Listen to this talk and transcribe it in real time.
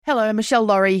Hello, Michelle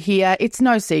Laurie here. It's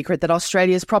no secret that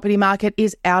Australia's property market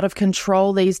is out of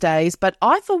control these days, but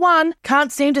I, for one,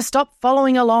 can't seem to stop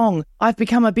following along. I've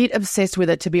become a bit obsessed with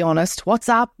it, to be honest. What's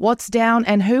up, what's down,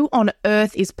 and who on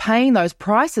earth is paying those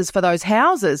prices for those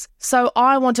houses? So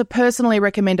I want to personally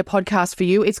recommend a podcast for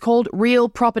you. It's called Real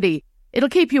Property. It'll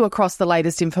keep you across the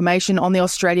latest information on the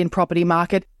Australian property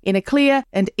market in a clear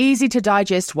and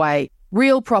easy-to-digest way.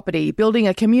 Real Property, building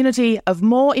a community of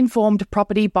more informed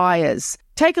property buyers.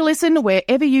 Take a listen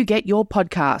wherever you get your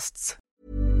podcasts.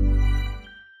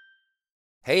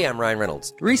 Hey, I'm Ryan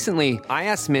Reynolds. Recently, I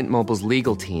asked Mint Mobile's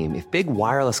legal team if big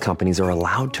wireless companies are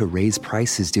allowed to raise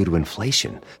prices due to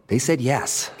inflation. They said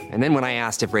yes. And then when I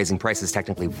asked if raising prices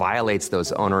technically violates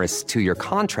those onerous two-year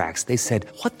contracts, they said,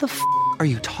 "What the f*** are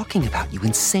you talking about, you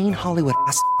insane Hollywood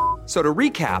ass?" So to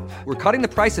recap, we're cutting the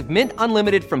price of Mint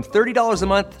Unlimited from $30 a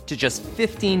month to just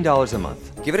 $15 a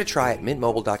month. Give it a try at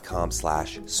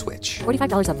mintmobile.com/switch.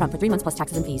 $45 up front for 3 months plus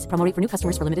taxes and fees. Promo rate for new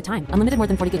customers for limited time. Unlimited more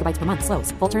than 40 gigabytes per month.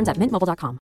 Slows full terms at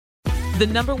mintmobile.com. The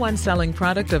number one selling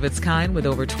product of its kind with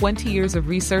over 20 years of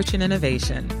research and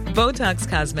innovation. Botox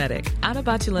Cosmetic, out of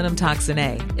botulinum toxin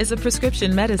A, is a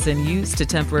prescription medicine used to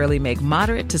temporarily make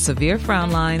moderate to severe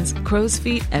frown lines, crow's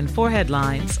feet, and forehead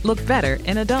lines look better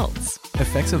in adults.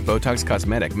 Effects of Botox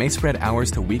Cosmetic may spread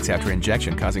hours to weeks after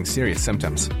injection, causing serious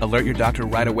symptoms. Alert your doctor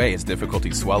right away as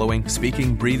difficulty swallowing,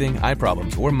 speaking, breathing, eye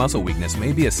problems, or muscle weakness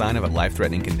may be a sign of a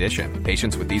life-threatening condition.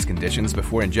 Patients with these conditions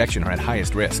before injection are at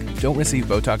highest risk. Don't receive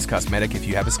Botox Cosmetic if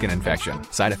you have a skin infection.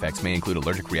 Side effects may include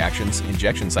allergic reactions,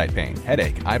 injection site pain,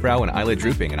 headache, eyebrow and eyelid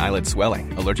drooping, and eyelid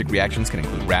swelling. Allergic reactions can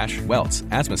include rash, welts,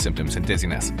 asthma symptoms, and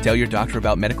dizziness. Tell your doctor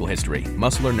about medical history,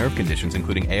 muscle or nerve conditions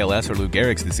including ALS or Lou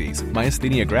Gehrig's disease,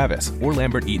 myasthenia gravis, or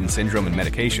Lambert-Eaton syndrome and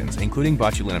medications, including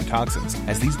botulinum toxins,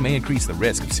 as these may increase the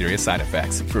risk of serious side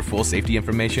effects. For full safety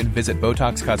information, visit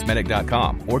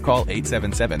BotoxCosmetic.com or call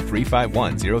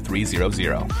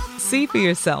 877-351-0300. See for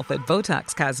yourself at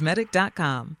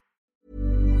BotoxCosmetic.com.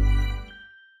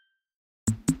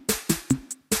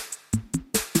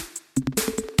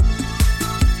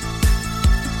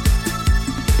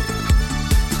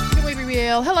 Can we be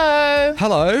real? Hello.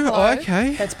 Hello. Hello. Oh,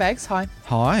 okay. That's Bags. Hi.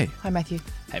 Hi. Hi, Matthew.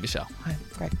 Hey, Michelle. Hi.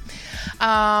 Great.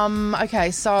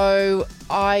 Okay, so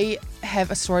I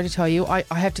have a story to tell you. I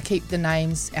have to keep the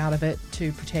names out of it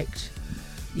to protect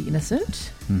the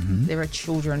innocent. Mm-hmm. There are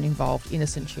children involved,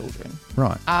 innocent children.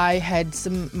 Right. I had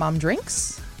some mum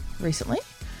drinks recently,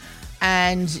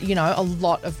 and, you know, a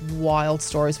lot of wild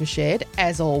stories were shared,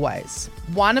 as always.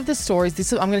 One of the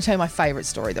stories, I'm going to tell you my favourite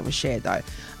story that was shared, though.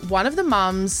 One of the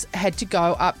mums had to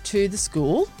go up to the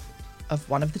school of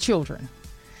one of the children.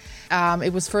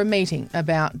 It was for a meeting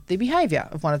about the behaviour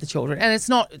of one of the children. And it's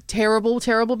not terrible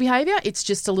behaviour. It's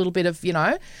just a little bit of, you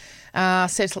know,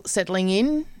 settling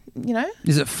in, you know.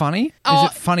 Is it funny? Oh,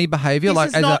 is it funny behaviour?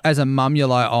 Like as a mum, you're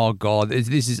like, oh God,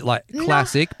 this is like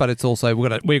classic, but it's also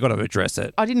we've got to address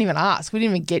it. I didn't even ask. We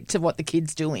didn't even get to what the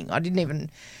kid's doing. We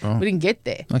didn't get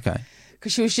there. Okay.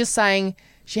 Because she was just saying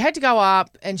she had to go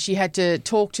up and she had to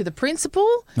talk to the principal.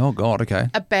 Oh God. Okay.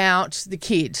 About the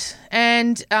kid.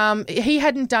 And he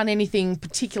hadn't done anything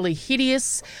particularly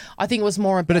hideous. I think it was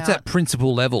more about... But it's at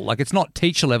principal level. Like, it's not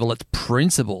teacher level, it's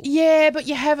principal. Yeah, but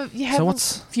you have a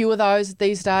few of those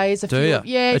these days. Do you?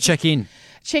 Yeah. A check-in.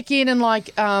 Check in and like,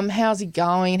 how's he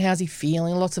going? How's he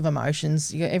feeling? Lots of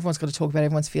emotions. Everyone's got to talk about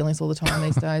everyone's feelings all the time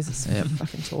these days. It's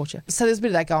fucking torture. So there's a bit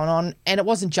of that going on. And it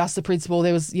wasn't just the principal.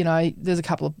 There was, you know, there's a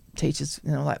couple of teachers,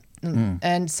 you know, like...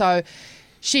 And so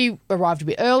she arrived a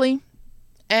bit early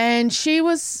and she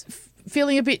was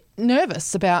feeling a bit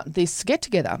nervous about this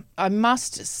get-together. I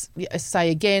must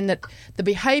say again that the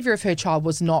behaviour of her child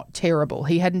was not terrible.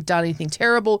 He hadn't done anything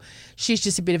terrible. She's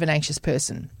just a bit of an anxious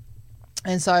person.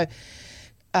 And so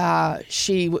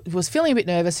she was feeling a bit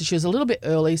nervous and she was a little bit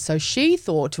early. So she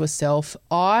thought to herself,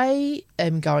 I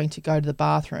am going to go to the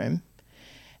bathroom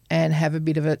and have a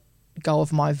bit of a go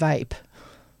of my vape.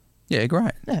 Yeah,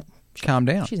 great. Yeah. Calm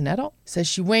down. She's an adult. So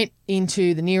she went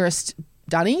into the nearest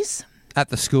Dunnies. At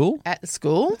the school? At the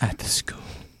school.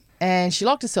 And she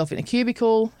locked herself in a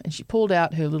cubicle and she pulled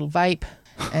out her little vape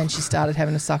and she started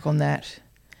having a suck on that.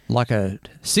 Like a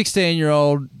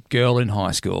 16-year-old girl in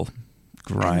high school.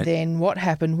 Great. And then what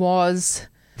happened was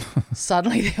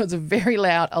suddenly there was a very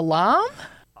loud alarm.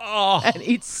 Oh. And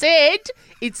it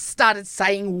started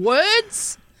saying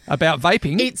words. About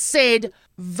vaping? It said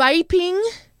vaping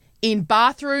in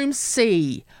bathroom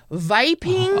C.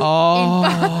 Vaping in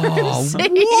bathroom C.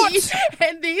 What?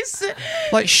 And this...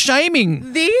 Like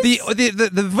shaming.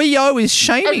 The VO is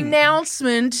shaming.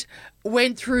 Announcement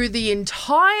went through the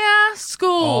entire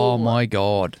school. Oh, my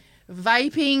God.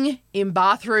 vaping in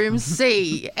bathroom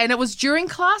C. And it was during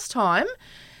class time.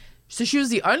 So she was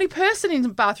the only person in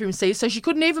bathroom C, so she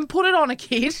couldn't even put it on a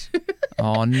kid.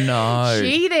 Oh, no.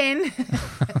 She then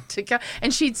had to go,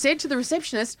 and she'd said to the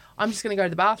receptionist, I'm just going to go to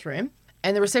the bathroom.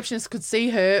 And the receptionist could see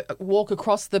her walk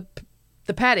across the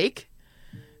paddock,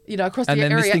 across the area.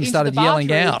 And then this thing started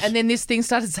yelling out. And then this thing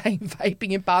started saying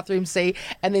vaping in bathroom C.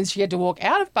 And then she had to walk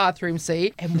out of bathroom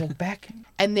C and walk back.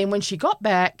 And then when she got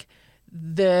back,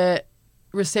 the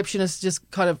receptionist just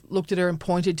kind of looked at her and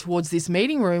pointed towards this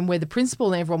meeting room where the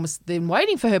principal and everyone was then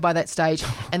waiting for her by that stage.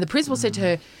 And the principal said to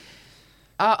her,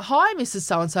 hi, Mrs.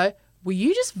 So-and-so, were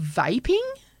you just vaping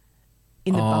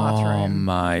in the bathroom?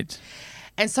 Oh, mate.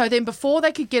 And so then before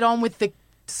they could get on with the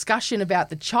discussion about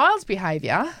the child's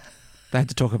behaviour... They had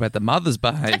to talk about the mother's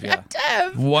behaviour.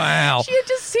 Wow. She had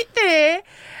to sit there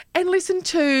and listen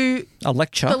to a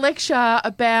lecture. The lecture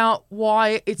about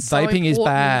why it's vaping is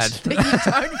bad. That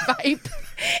you don't vape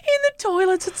in the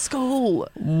toilets at school.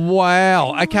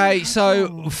 Wow. Okay,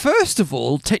 so first of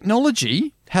all,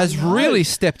 technology has really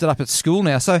stepped it up at school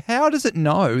now. So how does it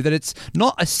know that it's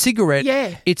not a cigarette,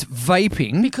 it's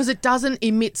vaping? Because it doesn't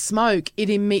emit smoke, it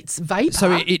emits vapour.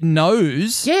 So it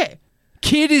knows. Yeah.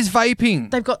 Kid is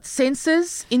vaping. They've got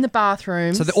sensors in the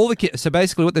bathrooms. So all the kids. So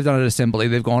basically, what they've done at assembly,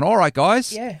 they've gone, all right,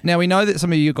 guys. Yeah. Now we know that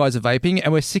some of you guys are vaping,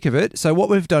 and we're sick of it. So what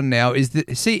we've done now is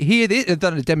hear this. They've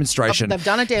done a demonstration. They've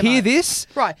done a demo. Hear this.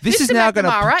 Right. This is now going to.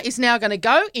 Mara is now going to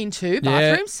go into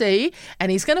bathroom C,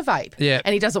 and he's going to vape. Yeah.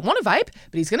 And he doesn't want to vape,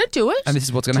 but he's going to do it. And this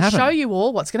is what's going to happen. Show you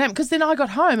all what's going to happen. Because then I got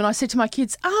home and I said to my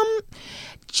kids,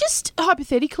 just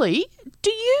hypothetically,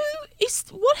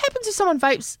 what happens if someone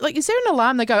vapes? Like, is there an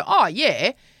alarm? They go, oh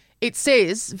yeah. It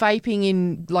says vaping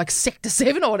in like Sector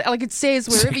 7 or like it says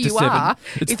wherever Sector you 7. are.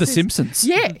 It's The Simpsons.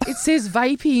 Yeah, it says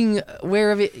vaping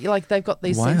wherever, like they've got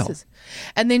these sensors.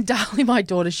 And then Darlie, my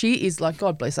daughter, she is like,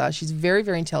 God bless her, she's very,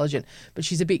 very intelligent, but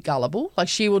she's a bit gullible. Like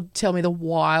she will tell me the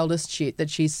wildest shit that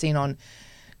she's seen on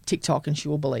TikTok and she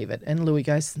will believe it. And Louis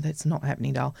goes, that's not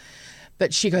happening, Dal.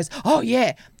 But she goes, oh,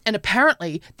 yeah. And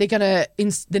apparently they're going to,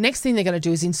 the next thing they're going to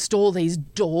do is install these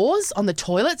doors on the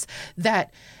toilets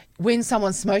that when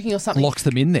someone's smoking or something. Locks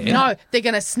them in there. No, they're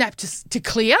going to snap to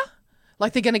clear.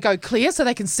 Like they're going to go clear so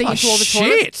they can see into all the shit.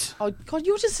 toilets. Oh, God,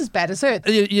 you're just as bad as her.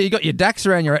 You got your DAX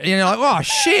around your... You're like, oh,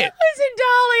 shit. I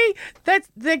said, Darlie,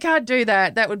 they can't do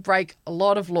that. That would break a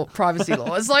lot of privacy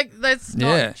laws. Like, that's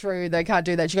not true. They can't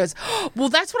do that. She goes, oh, well,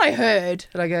 that's what I heard.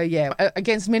 And I go, yeah,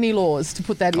 against many laws to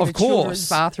put that in a children's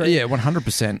bathroom. Yeah,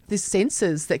 100%. There's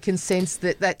sensors that can sense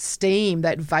that steam,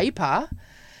 that vapour,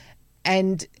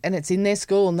 and it's in their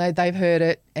school and they've heard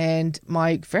it. And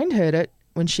my friend heard it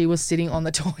when she was sitting on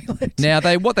the toilet. Now,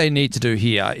 what they need to do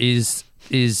here is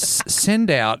send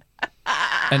out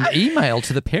an email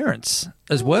to the parents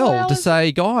as well to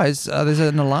say, guys, there's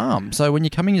an alarm. So when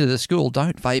you're coming into the school,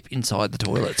 don't vape inside the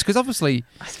toilets. Because obviously...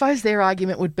 I suppose their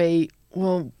argument would be,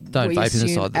 well, don't we vape assume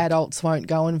inside adults won't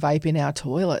go and vape in our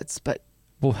toilets, but...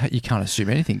 Well, you can't assume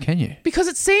anything, can you? Because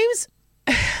it seems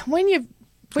when your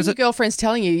girlfriend's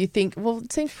telling you, you think, well,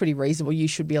 it seems pretty reasonable. You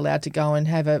should be allowed to go and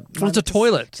have a... Well, it's a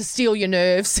toilet. To steal your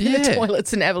nerves in the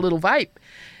toilets and have a little vape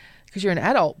because you're an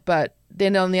adult. But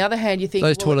then on the other hand, you think...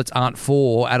 Those toilets aren't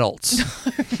for adults.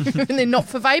 And they're not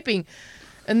for vaping.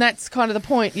 And that's kind of the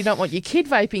point. You don't want your kid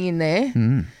vaping in there.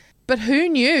 Mm. But who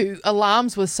knew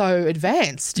alarms were so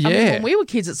advanced? Yeah. I mean, when we were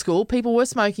kids at school, people were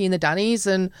smoking in the dunnies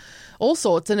and all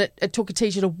sorts. And it took a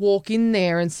teacher to walk in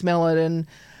there and smell it and...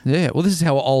 Yeah, well, this is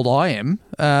how old I am.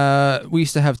 We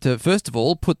used to have to, first of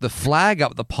all, put the flag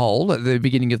up the pole at the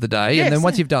beginning of the day. Yes. And then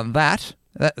once you've done that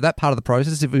part of the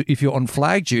process, if you're on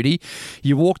flag duty,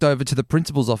 you walked over to the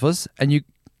principal's office and you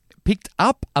picked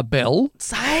up a bell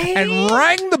and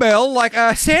rang the bell like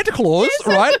Santa Claus,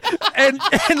 right? and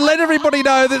let everybody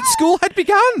know that school had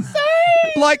begun.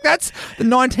 Like that's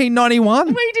 1991.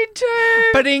 We did too.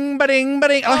 Ba-ding, ba-ding,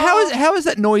 ba-ding. Oh, how is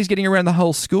that noise getting around the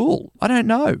whole school? I don't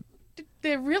know.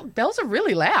 Bells are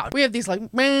really loud. We have this like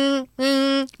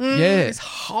this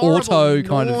horrible auto noise.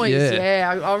 kind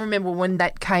of I remember when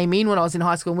that came in when I was in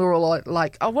high school and we were all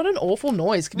like, oh, what an awful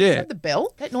noise. Can we have the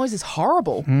bell? That noise is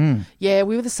horrible. Yeah,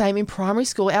 we were the same in primary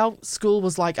school. Our school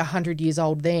was like 100 years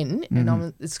old then and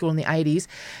I'm at school in the 80s.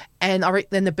 And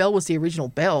then the bell was the original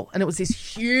bell. And it was this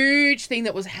huge thing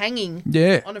that was hanging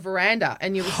on a veranda.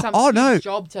 And it was some huge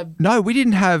job to we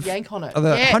didn't have yank on it.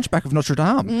 The Hunchback of Notre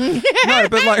Dame. No,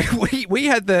 but like we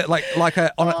had the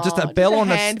just a bell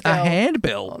on a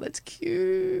handbell. Oh, that's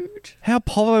cute. How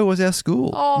povo was our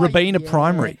school? Rabina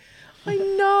Primary. I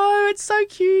know. It's so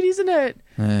cute, isn't it?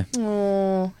 Yeah.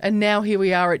 Oh, and now here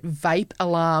we are at vape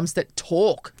alarms that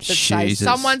talk. That say Jesus.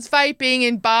 someone's vaping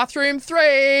in bathroom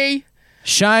 3.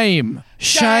 Shame.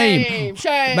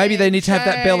 Maybe they need to have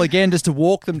that bell again just to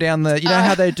walk them down the. You know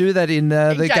how they do that in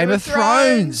the Game of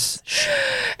Thrones.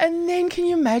 And then can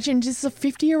you imagine just a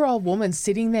 50-year-old woman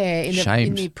sitting there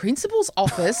in the principal's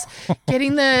office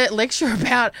getting the lecture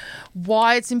about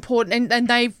why it's important, and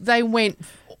they went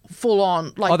full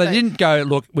on. Like they didn't go,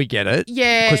 look, we get it.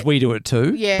 Yeah. Because we do it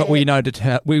too. Yeah. But we know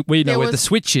we know where the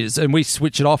switch is, and we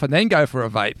switch it off and then go for a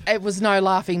vape. It was no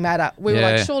laughing matter. We were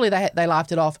like, surely they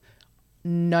laughed it off.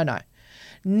 No.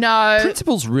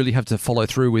 Principals really have to follow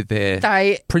through with their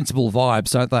principal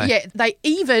vibes, don't they? Yeah, they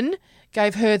even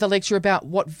gave her the lecture about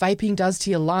what vaping does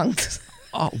to your lungs.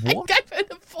 Oh, what? They gave her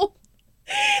the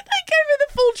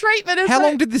full treatment. How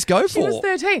long did this go for? She was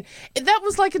 13. That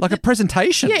was like a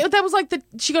presentation. Yeah, that was like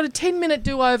she got a 10-minute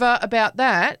do-over about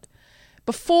that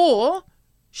before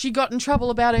she got in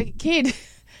trouble about her kid.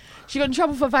 She got in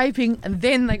trouble for vaping, and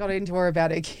then they got into her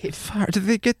about her kid. Did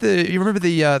they get you remember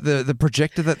the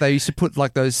projector that they used to put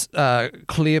like those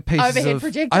clear pieces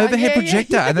overhead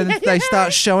projector, and then they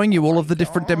start showing you all of the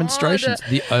different demonstrations.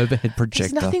 The overhead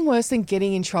projector. There's nothing worse than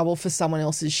getting in trouble for someone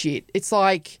else's shit. It's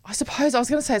like, I suppose I was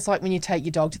going to say it's like when you take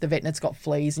your dog to the vet and it's got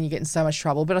fleas and you get in so much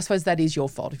trouble, but I suppose that is your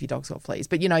fault if your dog's got fleas.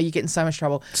 But you get in so much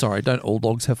trouble. Sorry, don't all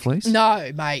dogs have fleas?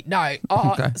 No, mate, no.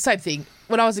 Oh, okay. Same thing.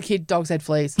 When I was a kid, dogs had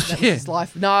fleas. That was just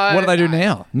life. No. What do they do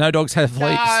now? No dogs have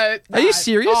fleas. No. Are you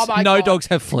serious? Oh my no God. dogs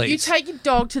have fleas. You take your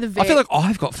dog to the vet. I feel like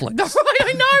I've got fleas. No, right,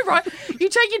 I know, right? You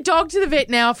take your dog to the vet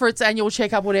now for its annual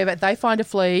checkup, whatever. They find a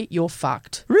flea, you're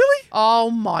fucked. Really? Oh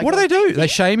my God. What do they do? They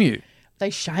shame you. They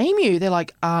shame you. They're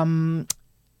like,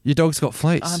 your dog's got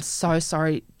fleas. I'm so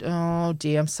sorry. Oh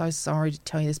dear, I'm so sorry to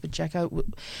tell you this, but Jacko,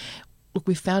 look,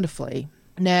 we found a flea.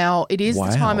 Now, it is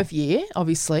the time of year,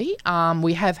 obviously.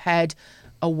 We have had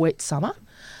a wet summer.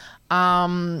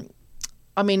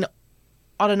 I mean,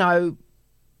 I don't know.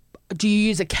 Do you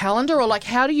use a calendar, or like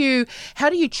how do you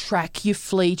track your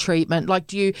flea treatment? Like,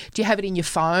 do you have it in your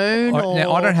phone?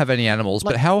 Now, I don't have any animals,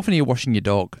 but how often are you washing your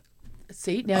dog?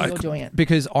 See, now you're doing it.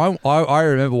 Because I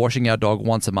remember washing our dog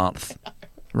once a month,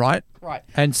 right? Right.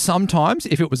 And sometimes,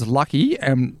 if it was lucky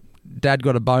and Dad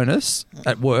got a bonus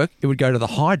at work, it would go to the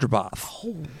hydro bath.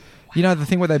 Oh. You know, the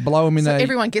thing where they blow them in so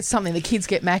everyone gets something. The kids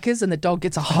get Maccas and the dog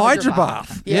gets a hydro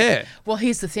bath. Yeah. Well,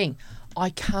 here's the thing. I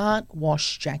can't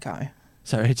wash Jacko.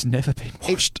 So it's never been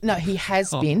washed? No, he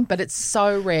has been, but it's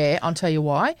so rare. I'll tell you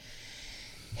why.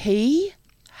 He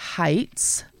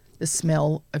hates the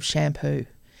smell of shampoo.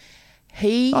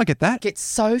 I get that. Gets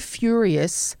so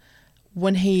furious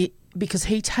because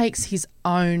he takes his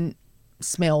own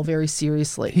smell very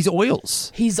seriously. His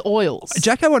oils.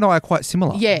 Jacko and I are quite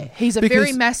similar. Yeah, he's a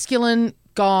very masculine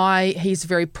guy. He's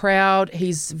very proud.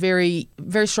 He's very,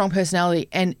 very strong personality.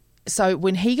 And so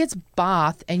when he gets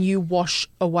bathed and you wash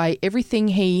away everything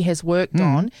he has worked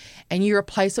on and you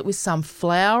replace it with some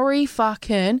flowery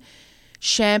fucking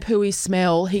shampoo-y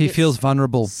smell, he feels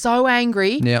vulnerable. So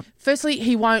angry. Yep. Firstly,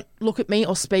 he won't look at me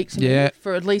or speak to me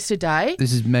for at least a day.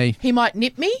 This is me. He might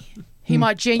nip me. He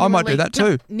might genuinely I might do that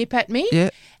too. Nip at me.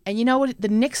 Yeah. And you know what? The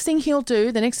next thing he'll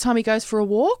do, the next time he goes for a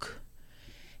walk,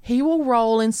 he will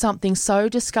roll in something so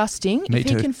disgusting. Me if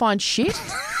too. he can find shit,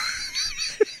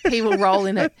 he will roll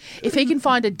in it. If he can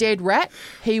find a dead rat,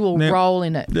 he will roll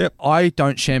in it. Yep. I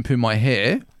don't shampoo my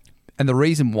hair. And the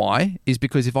reason why is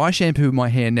because if I shampoo my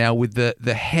hair now with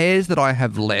the hairs that I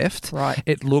have left,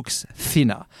 it looks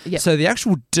thinner. Yep. So the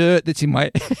actual dirt that's in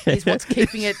my hair is what's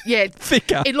keeping it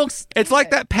thicker. It looks it's like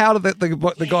that powder that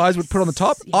the guys would put on the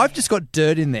top. Yeah. I've just got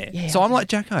dirt in there. Yeah, so I'm like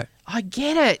Jacko. I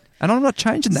get it. And I'm not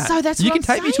changing that. So that's you what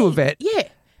can I'm take me to a vet. Yeah.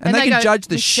 And they can go, judge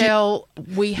the Michelle, shit.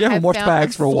 We you have haven't watched found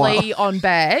bags for a while. flea on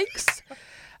bags.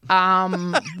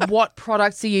 What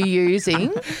products are you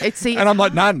using? And I'm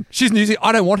like, none. She's using.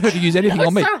 I don't want her to use anything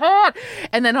on me. It's so hard.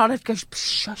 And then I'd have to go,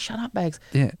 shut up, bags.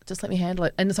 Yeah. Just let me handle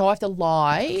it. And so I have to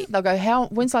lie. They'll go,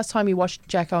 when's the last time you washed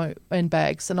Jacko and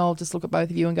bags? And I'll just look at both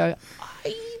of you and go,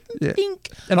 I think.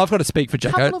 And I've got to speak for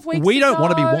Jacko. We don't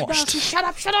want to be washed. No, shut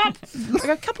up. I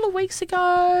go, a couple of weeks ago,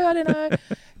 I don't know.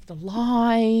 The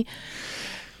lie.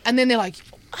 And then they're like,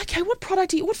 okay, what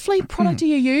flea product are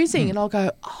you using? And I'll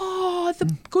go,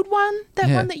 the good one,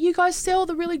 one that you guys sell,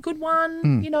 the really good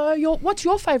one. You know, what's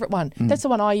your favourite one? That's the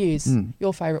one I use.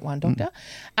 Your favourite one, Doctor.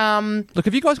 Look,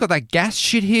 have you guys got that gas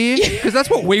shit here? Because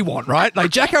that's what we want, right? Like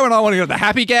Jacko and I want to go to the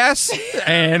happy gas,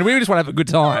 and we just want to have a good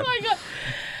time. Oh my God.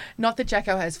 Not that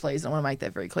Jacko has fleas. I want to make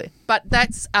that very clear. But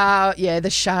that's, the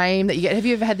shame that you get. Have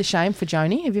you ever had the shame for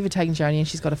Joni? Have you ever taken Joni and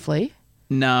she's got a flea?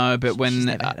 No, but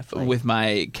with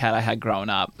my cat I had growing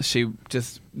up,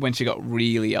 when she got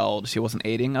really old, she wasn't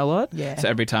eating a lot. Yeah. So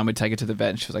every time we'd take her to the vet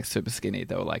and she was like super skinny,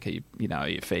 they were like, are you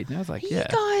feeding her? I was like, You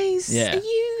guys,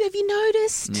 have have you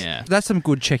noticed? Yeah. That's some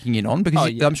good checking in on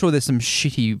because I'm sure there's some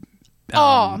shitty.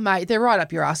 Mate, they're right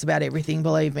up your ass about everything,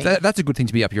 believe me. That's a good thing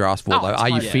to be up your ass for, though. Are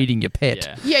you feeding your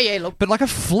pet? Yeah. Look. But like a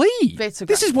flea. Vets are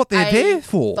This great. is what they're there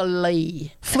for.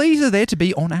 Flea. Fleas are there to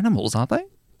be on animals, aren't they?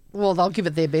 Well, they'll give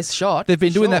it their best shot. They've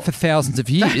been doing that for thousands of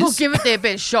years. They'll give it their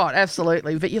best shot,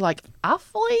 absolutely. But you're like, a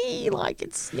flea? Like,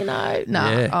 it's, no.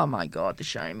 Yeah. Oh, my God, the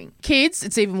shaming. Kids,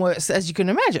 it's even worse, as you can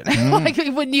imagine. Like,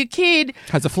 when your kid...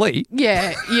 Has a flea.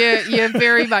 Yeah, you're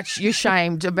very much, you're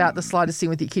shamed about the slightest thing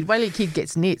with your kid. Wait till your kid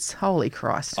gets nits. Holy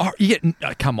Christ. Oh, you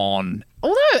get, come on.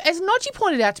 Although, as Nodgy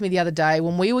pointed out to me the other day,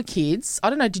 when we were kids, I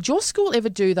don't know, did your school ever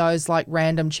do those, like,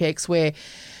 random checks where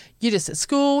you're just at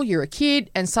school, you're a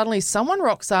kid, and suddenly someone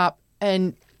rocks up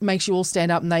and makes you all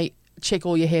stand up and they check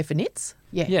all your hair for nits?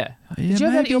 Yeah. Yeah. Did you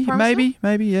have that at your primary school?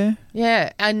 Maybe, yeah.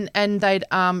 Yeah, and they'd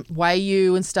weigh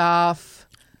you and stuff.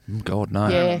 God, no.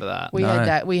 Yeah, remember that. we No. had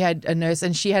that. We had a nurse,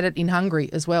 and she had it in Hungary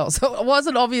as well. So it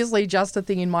wasn't obviously just a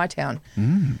thing in my town.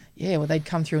 Yeah, well, they'd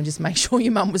come through and just make sure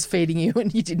your mum was feeding you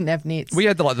and you didn't have nits. We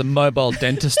had the mobile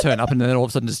dentist turn up and then all of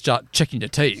a sudden just start checking your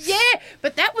teeth. Yeah,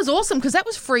 but that was awesome because that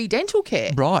was free dental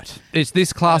care. Right. It's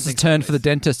this class's turn for the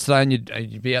dentist today, and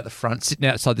you'd be out the front sitting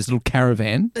outside this little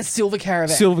caravan. The silver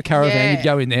caravan. Silver caravan. Yeah. You'd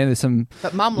go in there, and there's some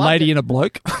But Mum loved lady it. and a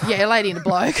bloke. Yeah, a lady and a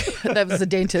bloke. That was the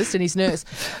dentist and his nurse.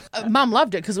 Mum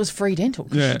loved it because it was free dental.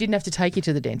 'Cause Yeah. she didn't have to take you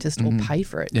to the dentist or pay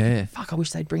for it. Yeah. Fuck, I wish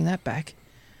they'd bring that back.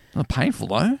 Not painful,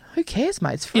 though. Who cares,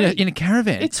 mate? It's free. In a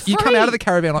caravan. It's You come free. out of the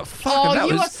caravan like, fuck, Oh, and that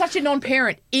you was... are such a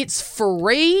non-parent. It's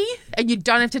free and you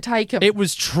don't have to take them. It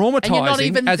was traumatising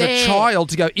even as there. a child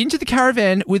to go into the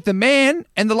caravan with the man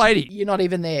and the lady. You're not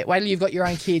even there. Wait till you've got your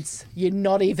own kids. You're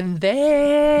not even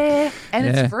there. And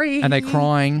Yeah. it's free. And they're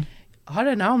crying. I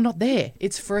don't know. I'm not there.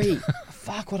 It's free.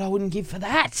 Fuck, what I wouldn't give for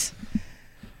that.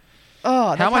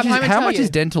 Oh, How much is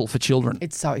dental for children?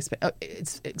 It's so expensive.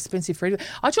 It's expensive for everyone.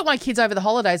 I took my kids over the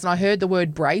holidays and I heard the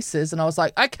word braces and I was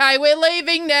like, okay, we're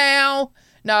leaving now.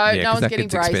 No, Yeah, no 'cause one's that getting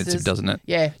gets braces. expensive, doesn't it?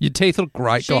 Yeah. Your teeth look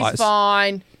great, She's guys.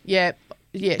 fine. Yeah.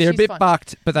 Yeah. They're a she's bit fine.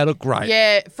 bucked, but they look great.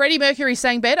 Yeah. Freddie Mercury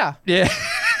sang better. Yeah.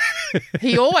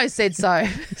 He always said so.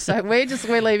 So we're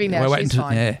leaving now. We're waiting She's to-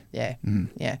 fine. yeah. Yeah.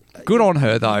 Yeah. Good on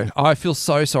her, though. I feel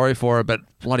so sorry for her, but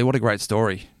bloody what a great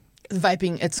story.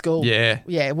 Vaping at school. Yeah.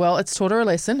 Yeah. Well, it's taught her a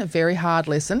lesson, a very hard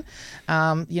lesson.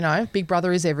 Big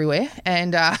brother is everywhere.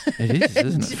 And It is,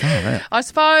 isn't it? Far out. I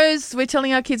suppose we're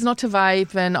telling our kids not to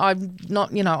vape, and I'm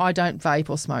not, I don't vape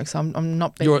or smoke, so I'm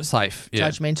not being You're safe. Yeah.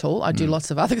 judgmental. I do lots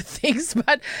of other things,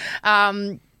 but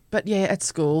yeah, at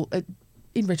school, it,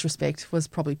 in retrospect, was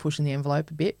probably pushing the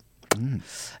envelope a bit, and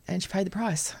she paid the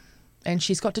price. And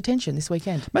she's got detention this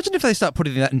weekend. Imagine if they start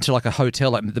putting that into like a hotel,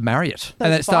 like the Marriott,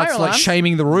 and Those it starts fire like alarms.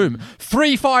 shaming the room.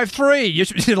 353.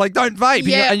 You're like, don't vape.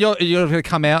 Yeah. And you're going to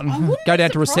come out and go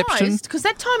down to reception. Because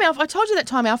that time, I told you that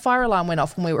time our fire alarm went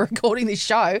off when we were recording this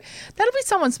show. That'll be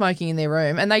someone smoking in their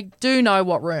room, and they do know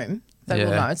what room. They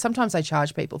will Yeah. know. Sometimes they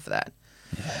charge people for that.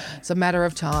 It's a matter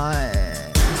of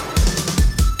time.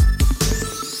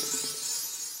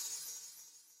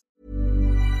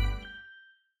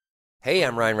 Hey,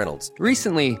 I'm Ryan Reynolds.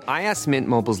 Recently, I asked Mint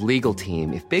Mobile's legal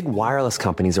team if big wireless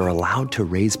companies are allowed to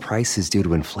raise prices due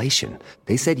to inflation.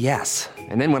 They said yes.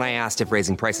 And then when I asked if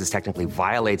raising prices technically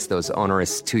violates those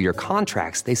onerous two-year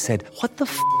contracts, they said, "What the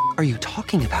f*** are you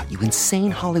talking about, you insane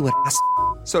Hollywood ass?"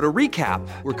 So to recap,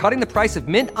 we're cutting the price of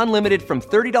Mint Unlimited from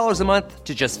 $30 a month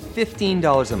to just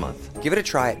 $15 a month. Give it a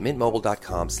try at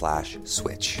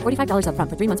mintmobile.com/switch. $45 up front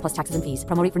for 3 months plus taxes and fees.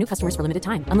 Promo rate for new customers for limited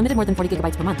time. Unlimited more than 40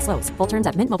 gigabytes per month. Slows full terms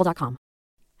at mintmobile.com.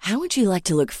 How would you like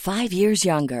to look 5 years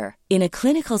younger? In a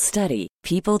clinical study,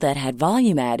 people that had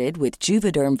volume added with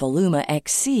Juvederm Voluma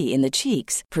XC in the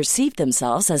cheeks perceived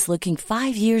themselves as looking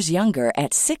 5 years younger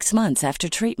at 6 months after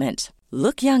treatment.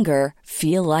 Look younger,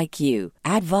 feel like you.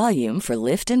 Add volume for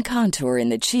lift and contour in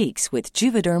the cheeks with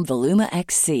Juvederm Voluma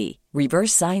XC.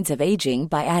 Reverse signs of aging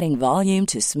by adding volume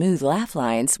to smooth laugh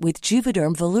lines with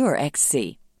Juvederm Volure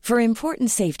XC. For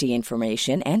important safety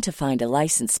information and to find a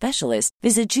licensed specialist,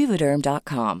 visit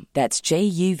Juvederm.com. That's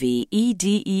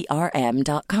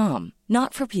JUVEDERM.com.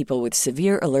 Not for people with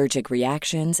severe allergic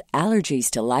reactions, allergies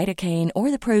to lidocaine, or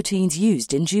the proteins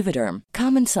used in Juvederm.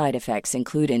 Common side effects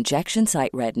include injection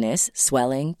site redness,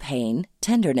 swelling, pain,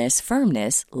 tenderness,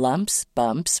 firmness, lumps,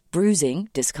 bumps, bruising,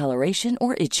 discoloration,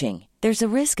 or itching. There's a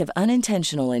risk of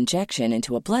unintentional injection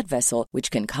into a blood vessel,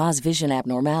 which can cause vision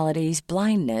abnormalities,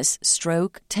 blindness,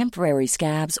 stroke, temporary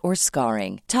scabs, or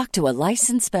scarring. Talk to a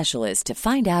licensed specialist to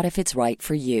find out if it's right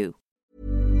for you.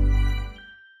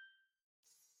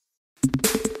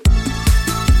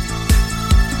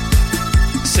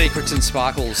 Secrets and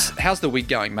Sparkles. How's the wig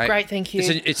going, mate? Great, thank you.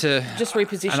 It's a Just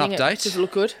repositioning an update. it. Does it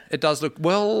look good? It does look,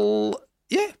 well,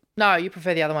 yeah. No, you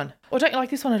prefer the other one. Or don't you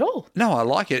like this one at all? No, I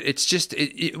like it. It's just,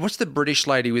 what's the British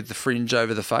lady with the fringe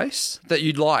over the face that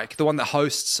you'd like? The one that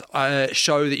hosts a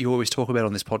show that you always talk about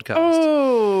on this podcast.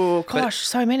 Oh, gosh,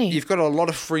 so many. You've got a lot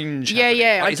of fringe. Yeah, happening.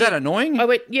 yeah. Like, is that annoying? I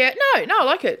went, no, I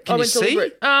like it. Can I you went see?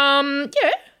 deliberate. Yeah,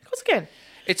 of course I can.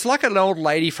 It's like an old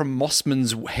lady from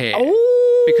Mossman's hair. Oh,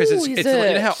 because it's is like, you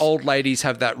know it? how old ladies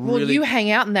have that Well, really. you hang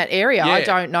out in that area. Yeah. I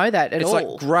don't know that at it's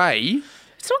all. like grey.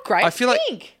 It's not great. I feel like-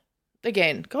 pink.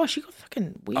 Again, gosh, you got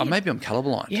fucking weird. Oh, maybe I'm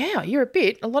colourblind. Yeah, you're a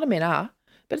bit. A lot of men are.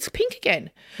 But it's pink again.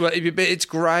 Well, it's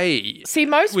grey. See,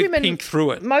 most with women. pink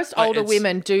through it. Most Like, older it's-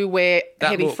 women do wear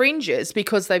that heavy look. fringes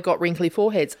because they've got wrinkly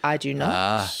foreheads. I do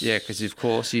not. Yeah, because of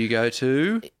course you go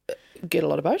to. Get a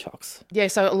lot of Botox. Yeah,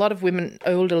 so a lot of women,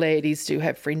 older ladies, do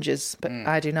have fringes, but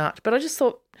I do not. But I just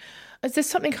thought, isn't there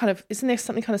something kind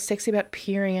of sexy about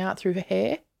peering out through her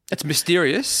hair? It's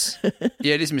mysterious.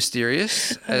 Yeah, it is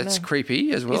mysterious. It's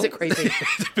creepy as well. Is it creepy?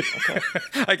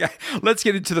 Okay, let's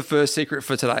get into the first secret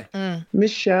for today.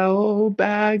 Michelle,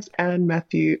 Bags, and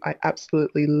Matthew, I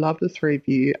absolutely love the three of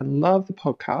you and love the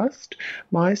podcast.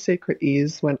 My secret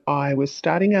is when I was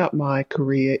starting out my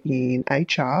career in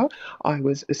HR, I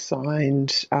was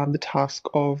assigned the task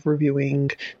of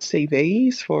reviewing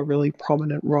CVs for a really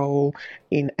prominent role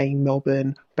in a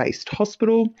Melbourne-based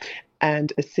hospital.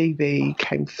 And a CV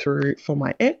came through for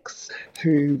my ex,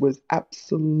 who was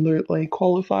absolutely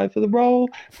qualified for the role,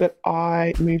 but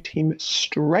I moved him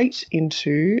straight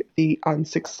into the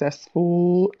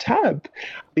unsuccessful tab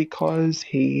because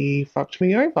he fucked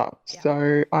me over. Yeah.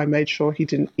 So I made sure he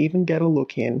didn't even get a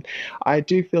look in. I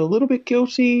do feel a little bit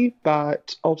guilty,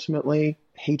 but ultimately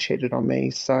he cheated on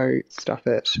me, so stuff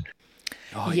it.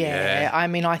 Oh, yeah, I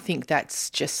mean, I think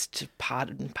that's just part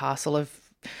and parcel of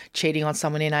cheating on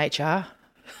someone in HR.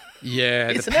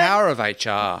 Yeah, the power of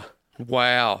HR.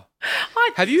 Wow.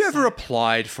 Have you ever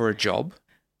applied for a job?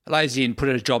 As in, put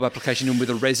a job application in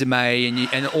with a resume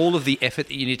and all of the effort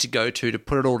that you need to go to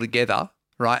put it all together,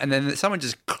 right? And then someone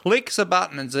just clicks a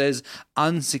button and says,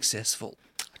 unsuccessful.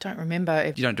 I don't remember.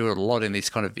 If you don't do it a lot in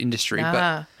this kind of industry,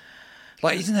 but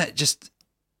like, isn't that just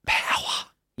power?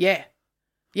 Yeah.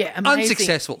 Yeah, amazing.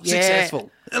 Unsuccessful, successful.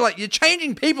 Like, you're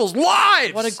changing people's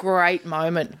lives. What a great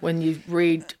moment when you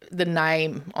read the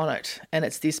name on it and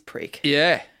it's this prick.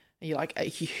 Yeah. And you're like, are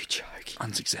you joking?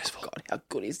 Unsuccessable. God, how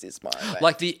good is this moment?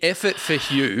 Like the effort for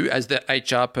Hugh as the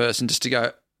HR person just to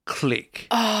go click,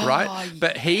 right?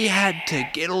 But he had to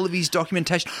get all of his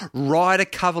documentation, write a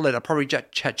cover letter. Probably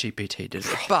ChatGPT did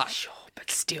it. But sure, but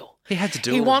still. He had to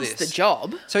do He all wants of this. the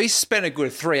job. So he spent a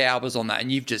good 3 hours on that and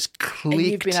you've just clicked. And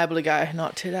you've been able to go,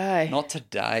 not today. Not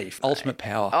today. Ultimate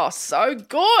power. Oh, so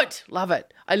good. Love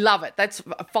it. I love it. That's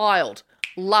filed.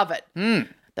 Love it.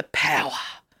 The power.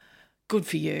 Good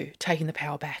for you, taking the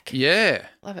power back. Yeah.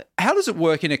 Love it. How does it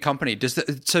work in a company?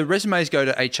 So resumes go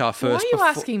to HR first? Why are you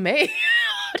asking me?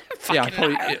 Yeah,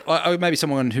 probably, maybe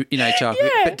someone who in HR. Yeah.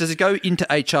 But does it go into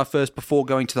HR first before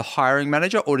going to the hiring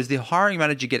manager, or does the hiring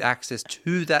manager get access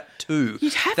to that too?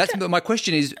 You'd have to. My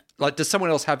question is, like, does someone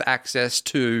else have access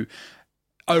to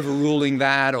overruling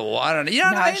that, or I don't know? You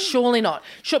know what I mean? Surely not.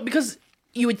 Sure, because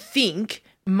you would think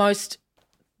most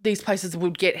these places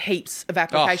would get heaps of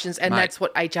applications, and mate. that's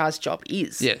what HR's job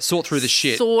is. Yeah, sort through the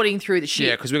shit. Sorting through the shit.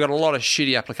 Yeah, because we've got a lot of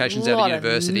shitty applications out of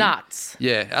university. Nuts.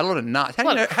 Yeah, a lot of nuts. How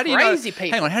do you know? Crazy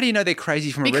people. Hang on, how do you know they're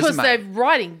crazy from a because resume? they're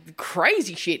writing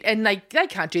crazy shit, and they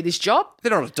can't do this job.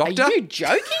 They're not a doctor. Are you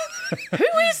joking? Who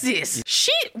is this?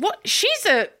 What? She's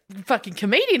a fucking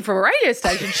comedian from a radio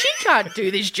station. She can't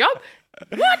do this job.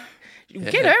 What?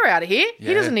 Get her out of here. Yeah.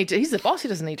 He doesn't need to. He's the boss. He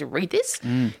doesn't need to read this.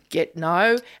 And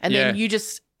then you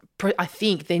just. I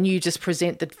think then you just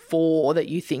present the 4 that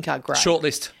you think are great.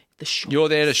 Shortlist. You're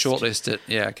there to shortlist it.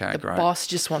 Yeah, okay, great. The boss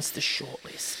just wants the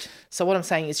shortlist. So what I'm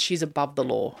saying is she's above the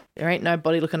law. There ain't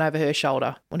nobody looking over her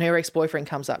shoulder. When her ex-boyfriend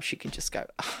comes up, she can just go,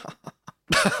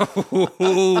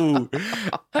 Ooh,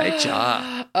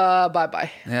 HR.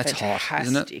 Bye-bye. That's hot,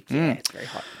 isn't it? Yeah, it's very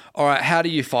hot. All right, how do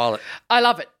you file it? I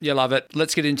love it. You love it.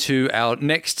 Let's get into our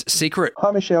next secret.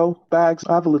 Hi, Michelle, Bags.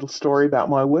 I have a little story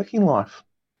about my working life.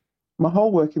 My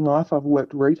whole working life, I've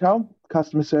worked retail,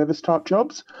 customer service type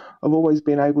jobs. I've always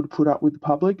been able to put up with the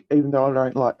public, even though I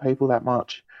don't like people that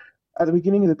much. At the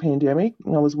beginning of the pandemic,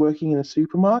 I was working in a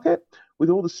supermarket. With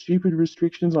all the stupid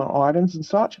restrictions on items and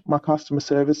such, my customer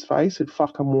service face had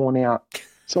fucking worn out.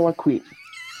 So I quit.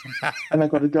 And I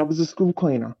got a job as a school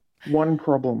cleaner. One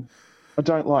problem. I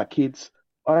don't like kids.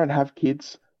 I don't have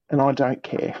kids. And I don't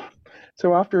care.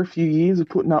 So after a few years of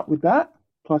putting up with that,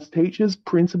 plus teachers,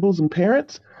 principals and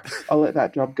parents, I let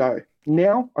that job go.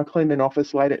 Now I clean an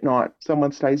office late at night.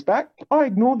 Someone stays back, I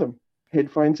ignore them.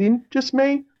 Headphones in, just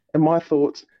me and my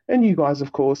thoughts. And you guys,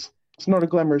 of course. It's not a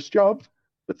glamorous job,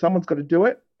 but someone's got to do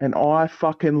it, and I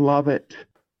fucking love it.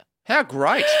 How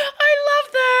great. I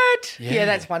love that. Yeah. Yeah,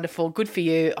 that's wonderful. Good for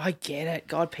you. I get it.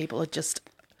 God, people are just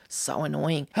so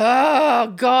annoying.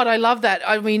 Oh, God, I love that.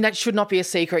 I mean, that should not be a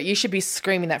secret. You should be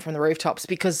screaming that from the rooftops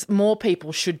because more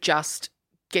people should just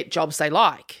get jobs they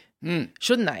like,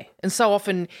 shouldn't they? And so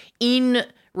often in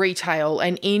retail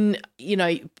and in,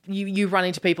 you run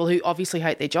into people who obviously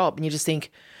hate their job and you just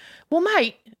think, well,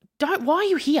 mate, why are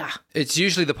you here? It's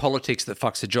usually the politics that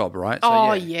fucks the job, right? So,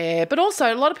 Oh, yeah. But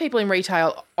also a lot of people in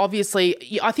retail,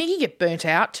 obviously, I think you get burnt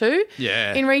out too.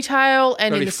 Yeah. In retail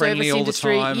and Gotta in be the friendly service all the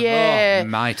industry. time. Yeah. Oh,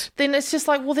 mate. Then it's just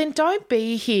like, well, then don't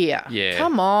be here. Yeah.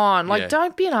 Come on. Like, Yeah.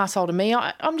 don't be an asshole to me.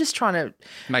 I'm just trying to,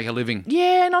 Make a living.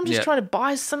 and I'm just Yeah. trying to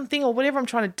buy something or whatever I'm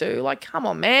trying to do. Like, come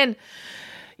on, man.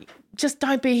 Just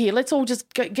don't be here. Let's all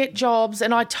just get jobs.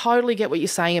 And I totally get what you're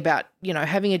saying about,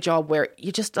 having a job where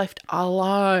you're just left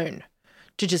alone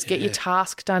to just get your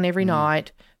task done every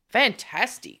night.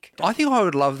 Fantastic. I think I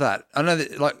would love that. I know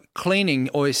that like cleaning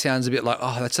always sounds a bit like,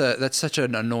 oh, that's such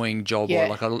an annoying job Yeah. or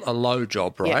like a low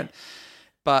job, right? Yeah.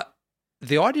 But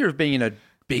the idea of being in a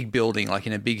big building, like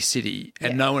in a big city,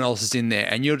 and no one else is in there,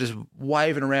 and you're just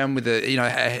waving around with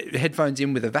headphones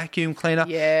in with a vacuum cleaner.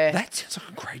 Yeah. That sounds like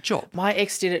a great job. My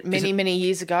ex did it many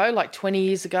years ago, like 20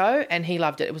 years ago, and he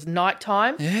loved it. It was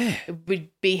nighttime. Yeah. It would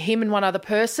be him and one other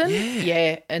person.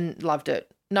 Yeah, and loved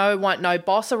it. No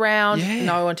boss around, Yeah.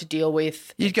 no one to deal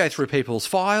with. You'd go through people's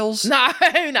files. No,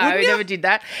 he you? never did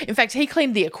that. In fact, he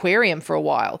cleaned the aquarium for a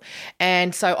while.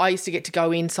 And so I used to get to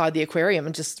go inside the aquarium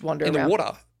and just wander In around. the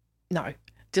water. No,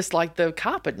 just like the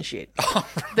carpet and shit.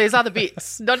 There's other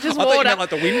bits, not just I water. thought you meant like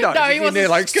the windows. No, Just he in wasn't there,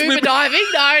 like, scuba swimming. diving.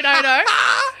 No.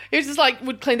 He was just like,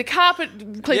 would clean the carpet,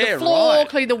 clean Yeah, the floor, right.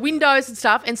 clean the windows and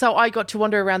stuff. And so I got to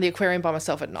wander around the aquarium by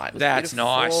myself at night. It was That's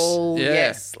beautiful. nice. Yeah.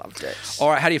 Yes, loved it. All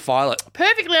right, how do you file it?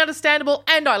 Perfectly understandable,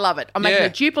 and I love it. I'm making Yeah. a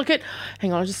duplicate.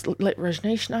 Hang on, I'll just let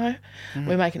Rajneesh know.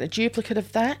 We're making a duplicate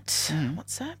of that.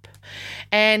 WhatsApp.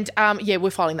 And, we're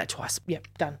filing that twice. Yep,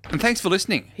 done. And thanks for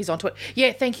listening. He's onto it.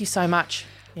 Yeah, thank you so much.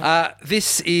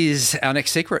 This is our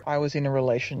next secret. I was in a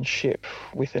relationship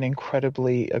with an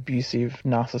incredibly abusive,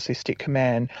 narcissistic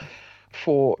man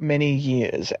for many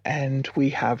years, and we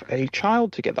have a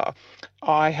child together.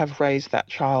 I have raised that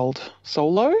child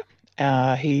solo.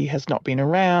 He has not been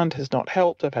around, has not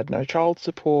helped. I've had no child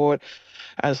support,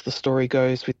 as the story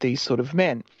goes with these sort of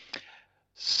men.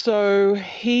 So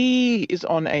he is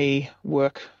on a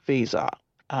work visa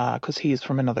because he is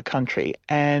from another country,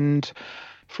 and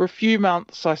for a few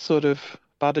months, I sort of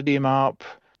butted him up,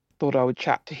 thought I would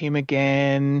chat to him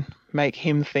again, make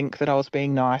him think that I was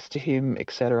being nice to him,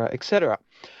 etc., etc.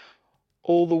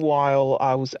 All the while,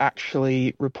 I was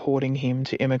actually reporting him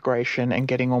to immigration and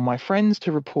getting all my friends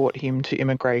to report him to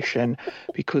immigration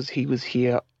because he was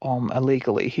here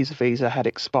illegally. His visa had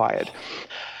expired.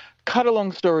 Cut a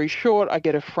long story short, I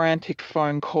get a frantic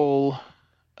phone call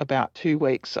about 2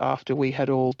 weeks after we had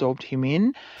all dobbed him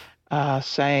in,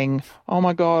 saying, oh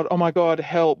my God,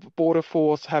 help, Border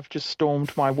Force have just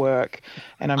stormed my work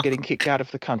and I'm getting kicked out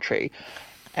of the country.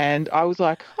 And I was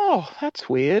like, oh, that's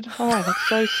weird. Oh, that's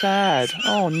so sad.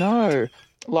 Oh, no.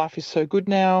 Life is so good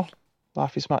now.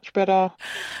 Life is much better.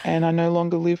 And I no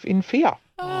longer live in fear.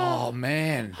 Oh,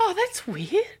 man. Oh, that's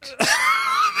weird.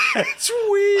 That's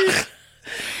weird.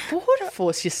 Border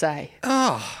Force, you say?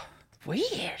 Oh.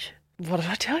 Weird. What did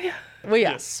I tell you? We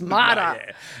are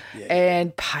smarter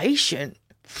and patient.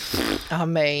 I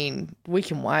mean, we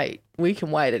can wait. We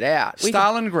can wait it out.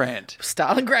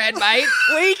 Stalingrad, mate.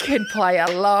 We can play a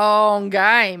long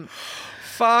game.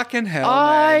 Fucking hell,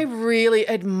 I man. really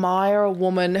admire a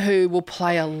woman who will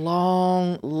play a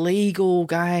long legal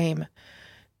game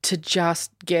to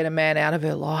just get a man out of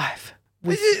her life.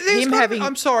 With him having,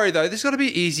 I'm sorry, though. There's got to be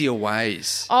easier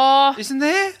ways. Oh, isn't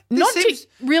there? Not to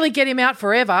really get him out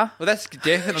forever. Well, that's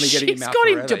definitely getting him out She's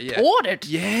forever. got him deported.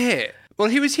 Yeah. Well,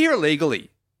 he was here illegally.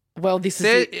 Well, this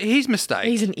is his mistake.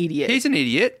 He's an idiot. He's an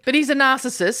idiot. But he's a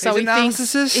narcissist, so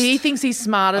he thinks he's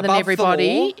smarter than Above the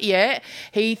everybody. law. Yeah.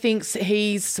 He thinks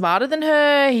he's smarter than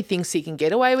her. He thinks he can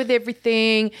get away with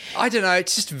everything. I don't know.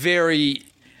 It's just very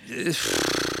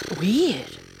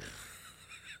weird.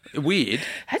 Weird.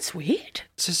 That's weird.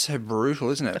 It's just so brutal,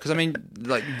 isn't it? Because, I mean,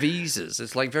 like visas,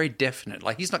 it's like very definite.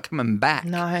 Like he's not coming back.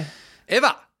 No.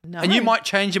 Ever. No. And you might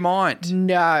change your mind.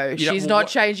 No, she's not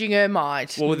changing her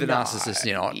mind. Well, with the No. narcissist,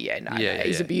 you're not. Yeah, no, Yeah,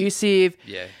 he's yeah. abusive.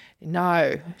 Yeah.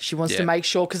 No, she wants to Yeah. make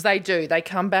sure, because they do. They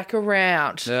come back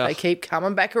around. Yeah. They keep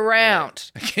coming back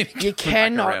around. You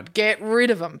cannot get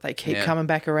rid of them. They keep coming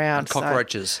back around. And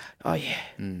cockroaches. Oh, yeah.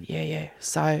 Yeah.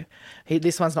 So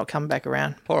this one's not coming back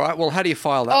around. All right. Well, how do you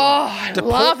file that? Oh,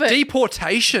 one? I love it.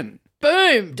 Deportation.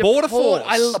 Boom. Border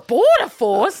force. Border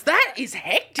force? That is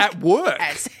hectic. At work.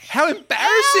 How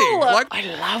embarrassing. Hell. Like, I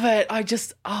love it.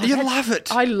 you love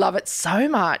it. I love it so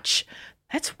much.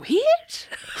 That's weird.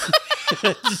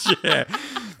 Yeah.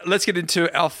 Let's get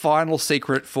into our final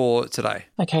secret for today.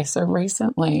 Okay, so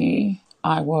recently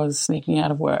I was sneaking out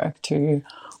of work to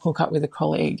hook up with a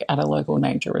colleague at a local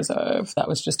nature reserve that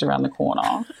was just around the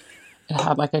corner. It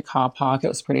had like a car park. It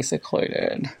was pretty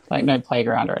secluded, like no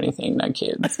playground or anything, no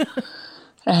kids.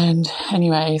 And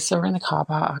anyway, so we're in the car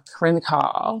park. We're in the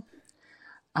car,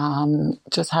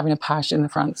 just having a pash in the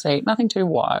front seat. Nothing too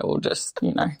wild, just,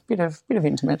 bit of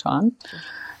intimate time.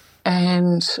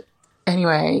 And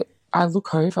anyway, I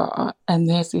look over and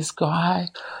there's this guy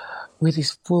with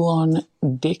his full-on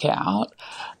dick out,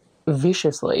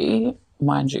 viciously,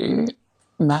 mind you,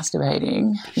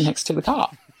 masturbating next to the car.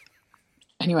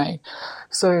 Anyway,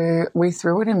 so we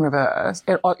threw it in reverse.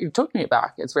 It took me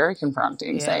aback. It's very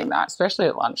confronting saying that, especially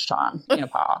at lunchtime in a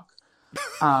park.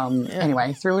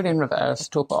 Anyway, threw it in reverse,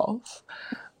 took off.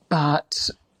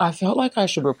 But I felt like I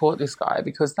should report this guy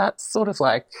because that's sort of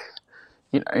like,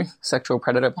 sexual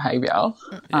predator behaviour.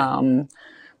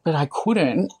 But I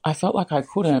couldn't. I felt like I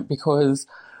couldn't because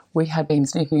we had been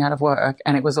sneaking out of work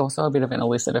and it was also a bit of an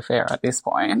illicit affair at this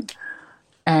point.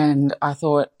 And I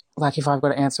thought, like, if I've got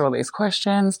to answer all these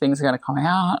questions, things are going to come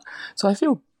out. So I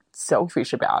feel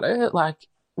selfish about it. Like,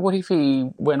 what if he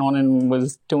went on and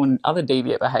was doing other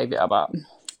deviant behaviour? But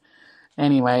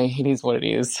anyway, it is what it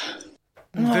is.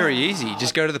 Very easy.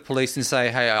 Just go to the police and say,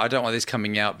 hey, I don't want this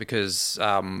coming out because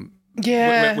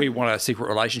we want a secret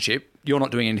relationship. You're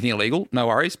not doing anything illegal. No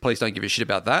worries. Police don't give a shit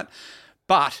about that.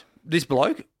 But this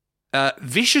bloke...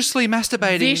 viciously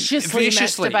masturbating. Viciously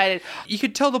masturbated. You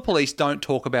could tell the police don't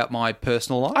talk about my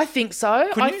personal life. I think so.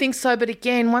 Think so. But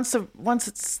again, once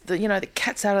it's the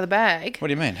cat's out of the bag. What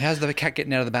do you mean? How's the cat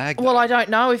getting out of the bag? Well, I don't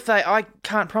know if I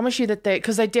can't promise you that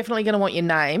because they're definitely going to want your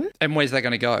name. And where's that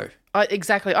going to go?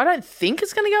 Exactly. I don't think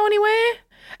it's going to go anywhere.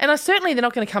 And they're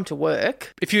not going to come to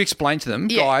work. If you explain to them,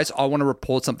 guys, I want to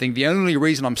report something. The only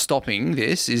reason I'm stopping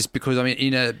this is because I'm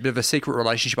in a bit of a secret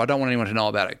relationship. I don't want anyone to know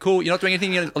about it. Cool. You're not doing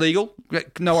anything illegal?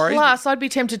 No worries. Plus, I'd be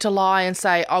tempted to lie and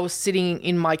say I was sitting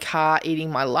in my car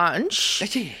eating my lunch.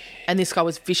 And this guy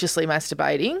was viciously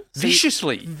masturbating.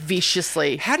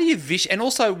 Viciously. How do you And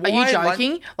also, why... Are you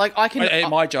joking?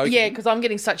 Am I joking? Yeah, because I'm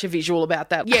getting such a visual about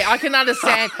that. Yeah, I can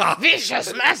understand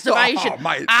vicious masturbation. Oh,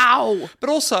 mate. Ow. But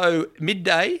also,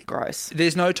 midday. Gross.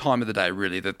 There's no time of the day,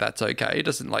 really, that's okay. It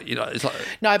doesn't it's like...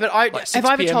 No, but have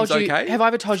I ever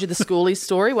told you the schoolies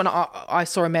story when I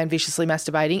saw a man viciously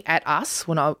masturbating at us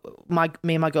when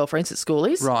me and my girlfriends at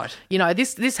schoolies? Right.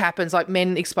 This happens, like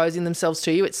men exposing themselves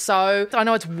to you. It's so... I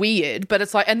know it's weird, but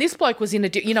it's like... And this bloke was in we're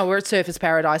at Surfers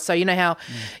Paradise, so you know how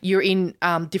you're in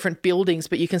different buildings,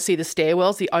 but you can see the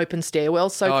stairwells, the open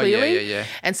stairwells so clearly. Yeah.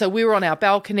 And so we were on our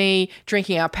balcony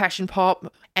drinking our passion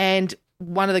pop, and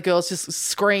one of the girls just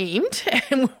screamed,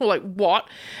 and we were like, what?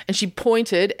 And she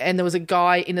pointed, and there was a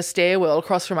guy in a stairwell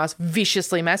across from us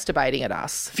viciously masturbating at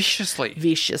us.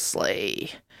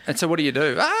 Viciously. And so what do you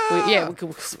do? We were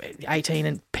 18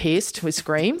 and pissed. We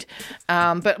screamed.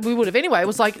 But we would have anyway. It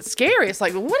was like scary. It's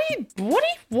like, why?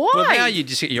 Well, now you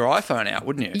just get your iPhone out,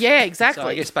 wouldn't you? Yeah, exactly. So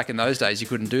I guess back in those days you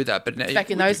couldn't do that. But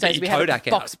back in those days we had a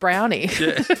box brownie.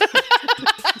 Yeah.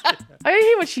 I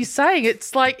hear what she's saying.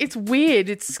 It's like, it's weird.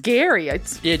 It's scary.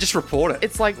 Just report it.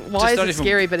 It's like, why is it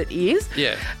scary? But it is.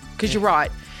 Yeah. Because you're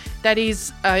right. That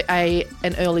is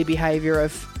an early behaviour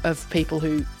of people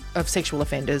of sexual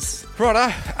offenders.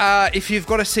 Righto. If you've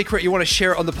got a secret you want to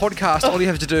share it on the podcast, all you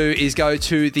have to do is go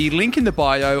to the link in the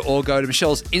bio or go to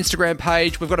Michelle's Instagram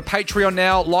page. We've got a Patreon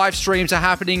now. Live streams are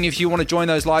happening. If you want to join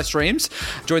those live streams,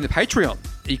 join the Patreon.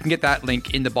 You can get that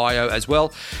link in the bio as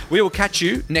well. We will catch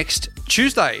you next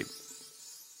Tuesday.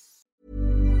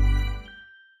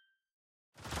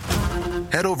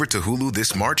 Head over to Hulu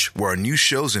this March, where our new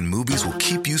shows and movies will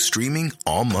keep you streaming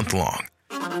all month long.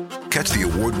 Catch the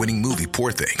award-winning movie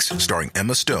Poor Things, starring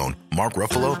Emma Stone, Mark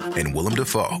Ruffalo, and Willem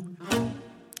Dafoe.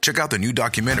 Check out the new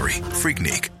documentary,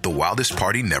 Freaknik, The Wildest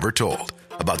Party Never Told,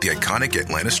 about the iconic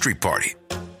Atlanta street party.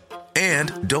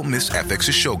 And don't miss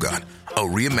FX's Shogun, a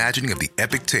reimagining of the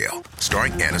epic tale,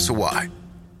 starring Anna Sawai.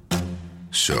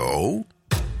 So,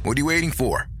 what are you waiting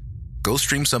for? Go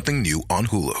stream something new on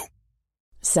Hulu.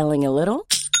 Selling a little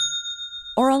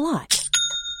or a lot?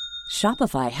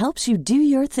 Shopify helps you do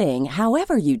your thing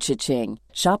however you cha-ching.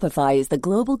 Shopify is the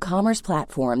global commerce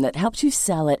platform that helps you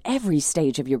sell at every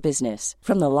stage of your business.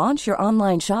 From the launch your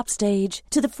online shop stage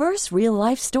to the first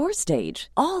real-life store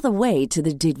stage, all the way to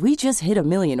the did we just hit a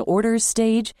million orders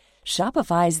stage.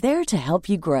 Shopify is there to help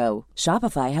you grow.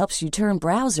 Shopify helps you turn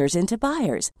browsers into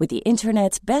buyers with the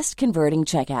internet's best converting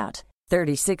checkout.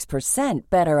 36%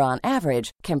 better on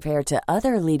average compared to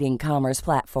other leading commerce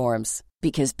platforms.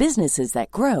 Because businesses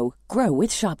that grow, grow with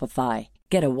Shopify.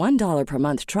 Get a $1 per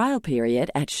month trial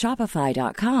period at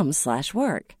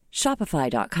shopify.com/work.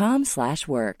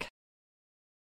 Shopify.com/work.